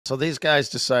So these guys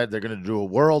decide they're going to do a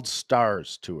World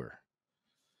Stars Tour.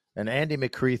 And Andy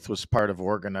McCreath was part of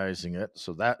organizing it.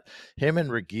 So that him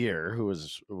and Regier, who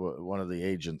was one of the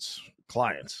agent's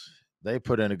clients, they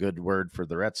put in a good word for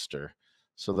the Rettster.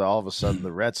 So that all of a sudden the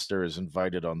Rettster is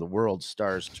invited on the World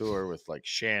Stars Tour with like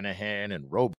Shanahan and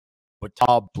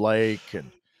Robitaille Blake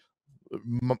and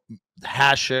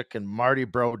Hasek and Marty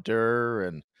Brodeur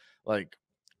and like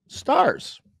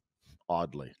stars,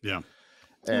 oddly. Yeah.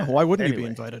 Why wouldn't he be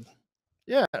invited?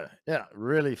 Yeah,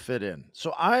 really fit in.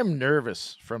 So I'm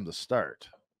nervous from the start.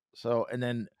 So, and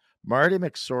then Marty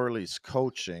McSorley's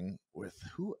coaching with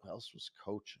who else was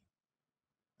coaching?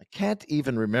 I can't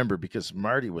even remember because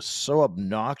Marty was so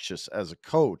obnoxious as a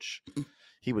coach.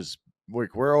 He was,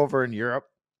 we're over in Europe.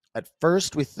 At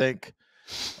first, we think,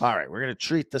 all right, we're going to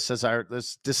treat this as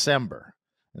this December.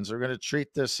 And so we're going to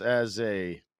treat this as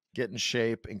a get in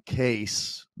shape in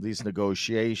case these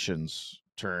negotiations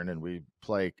turn and we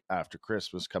play after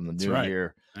Christmas come the new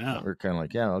year. Yeah. We're kind of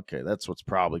like, yeah, okay, that's what's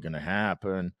probably going to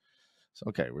happen. So,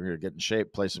 okay, we're going to get in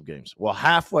shape, play some games. Well,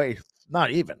 halfway,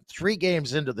 not even 3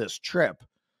 games into this trip,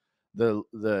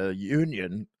 the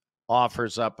union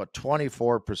offers up a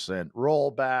 24%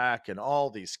 rollback and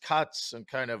all these cuts and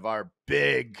kind of our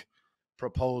big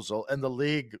proposal. And the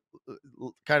league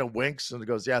kind of winks and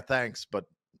goes, yeah, thanks, but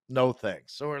no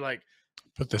thanks. So we're like,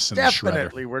 put this in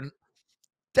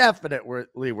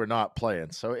definitely we're not playing.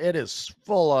 So it is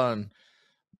full on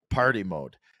party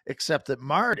mode, except that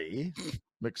Marty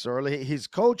McSorley, he's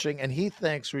coaching and he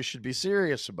thinks we should be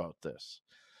serious about this.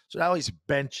 So now he's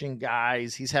benching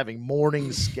guys. He's having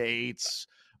morning skates.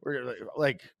 We're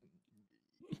like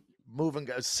moving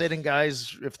guys, sitting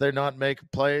guys if they're not making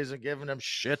plays and giving them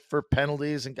shit for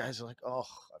penalties. And guys are like, oh,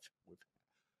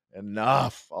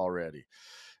 enough already.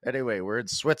 Anyway, we're in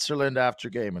Switzerland after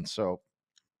game. And so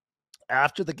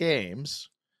after the games,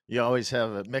 you always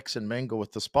have a mix and mingle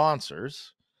with the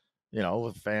sponsors,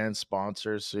 with fans,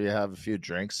 sponsors. So you have a few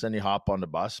drinks, then you hop on the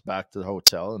bus back to the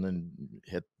hotel and then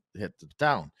hit the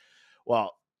town.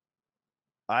 Well,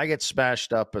 I get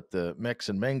smashed up at the mix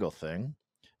and mingle thing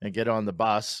and get on the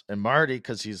bus. And Marty,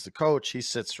 because he's the coach, he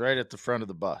sits right at the front of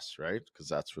the bus, right? Because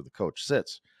that's where the coach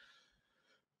sits.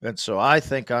 And so I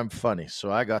think I'm funny.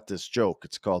 So I got this joke.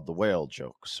 It's called the whale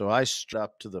joke. So I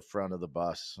strap to the front of the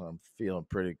bus. I'm feeling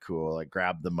pretty cool. I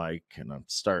grab the mic and I'm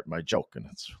starting my joke. And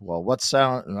it's, well, what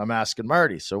sound? And I'm asking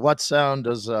Marty, so what sound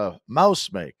does a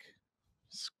mouse make?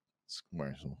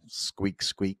 Squeak,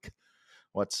 squeak.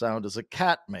 What sound does a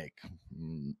cat make?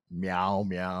 Meow,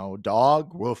 meow.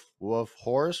 Dog, woof, woof.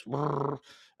 Horse,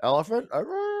 elephant.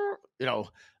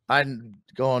 I'm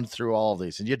going through all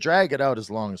these. And you drag it out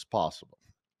as long as possible.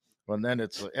 And then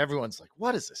it's everyone's like,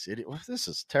 what is this idiot? This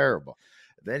is terrible.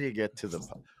 And then you get to the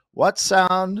what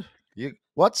sound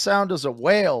does a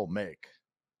whale make?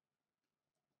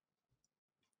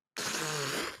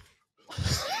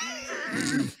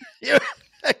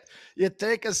 You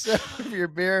take a sip of your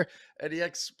beer and you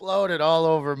explode it all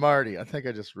over Marty. I think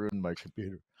I just ruined my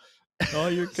computer. Oh,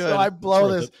 you're good. So I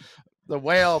blow this. The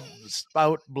whale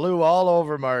spout blew all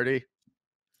over Marty.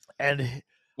 And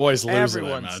boys losing,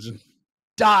 I imagine.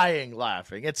 Dying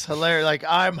laughing. It's hilarious. Like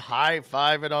I'm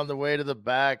high-fiving on the way to the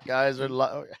back. Guys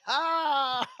are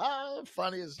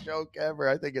funniest joke ever.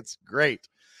 I think it's great.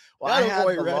 Well, I had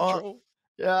the long,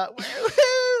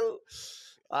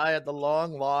 I had the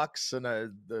long locks and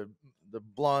the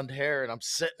blonde hair, and I'm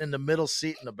sitting in the middle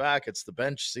seat in the back. It's the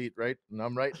bench seat, right? And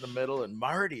I'm right in the middle, and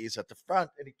Marty's at the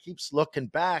front, and he keeps looking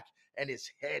back, and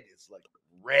his head is like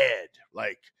red,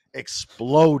 like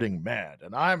exploding mad.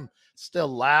 And I'm still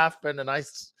laughing, and I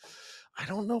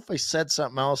don't know if I said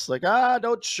something else like,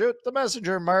 don't shoot the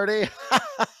messenger, Marty,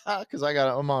 because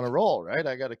I'm on a roll, right?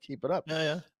 I got to keep it up.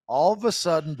 Yeah. All of a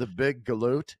sudden, the big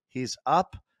galoot, he's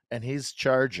up and he's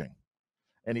charging.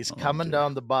 And he's coming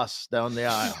down the bus, down the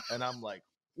aisle. And I'm like,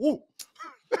 whoa.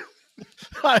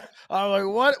 I'm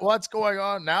like, what's going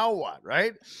on now? What?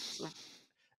 Right?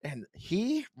 And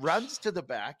he runs to the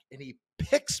back and he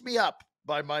picks me up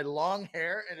by my long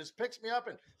hair and just picks me up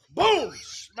and boom,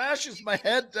 smashes my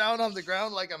head down on the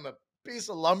ground like I'm a piece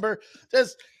of lumber.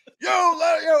 Just,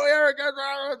 Eric.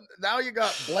 Now you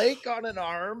got Blake on an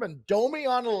arm and Domi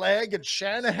on a leg and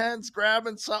Shanahan's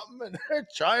grabbing something and they're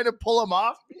trying to pull him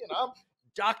off me. And I'm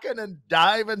ducking and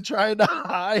diving, trying to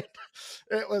hide.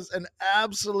 It was an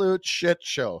absolute shit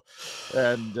show.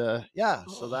 And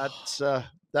so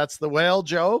that's the whale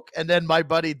joke. And then my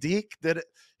buddy Deke did it.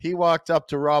 He walked up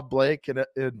to Rob Blake in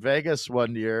Vegas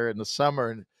one year in the summer,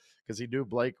 and because he knew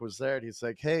Blake was there, and he's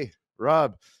like, "Hey,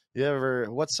 Rob,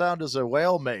 what sound does a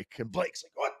whale make?" And Blake's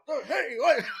like,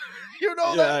 "What? You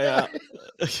know that?"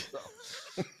 Yeah. So,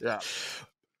 yeah.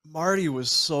 Marty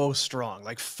was so strong,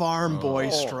 like farm boy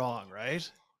strong, right?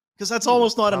 Because that's He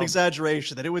almost was not an pound-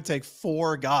 exaggeration that it would take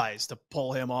 4 guys to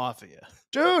pull him off of you.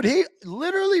 Dude, he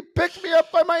literally picked me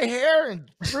up by my hair and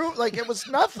threw like it was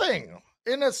nothing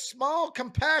in a small,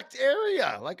 compact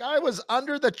area. Like I was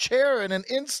under the chair in an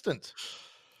instant.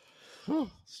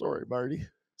 Sorry, Marty.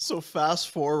 So fast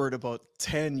forward about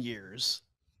 10 years,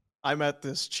 I'm at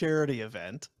this charity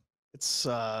event. It's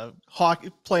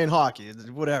hockey, playing hockey,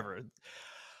 whatever.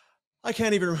 I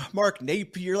can't even Mark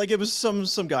Napier. Like it was some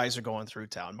guys are going through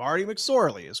town. Marty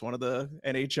McSorley is one of the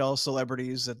NHL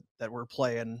celebrities that were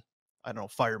playing. I don't know,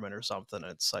 fireman or something.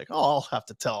 It's like, oh, I'll have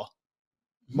to tell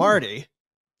Marty.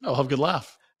 Oh, have a good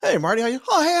laugh. Hey, Marty, how you?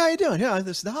 Oh, hey, how you doing? Yeah,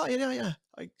 yeah.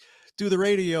 I do the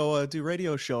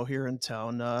radio show here in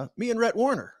town. Me and Rhett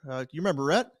Warrener. You remember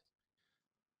Rhett?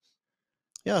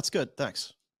 Yeah, that's good.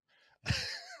 Thanks.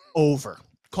 Over.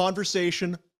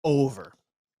 Conversation over.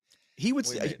 He would,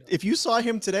 if you saw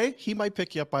him today, he might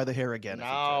pick you up by the hair again.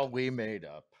 No, we made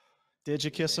up. Did you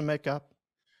kiss and make up?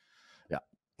 Yeah,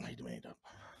 we made up.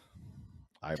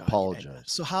 I apologize.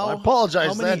 So how? I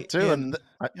apologize how many then too.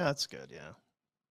 yeah, that's good. Yeah.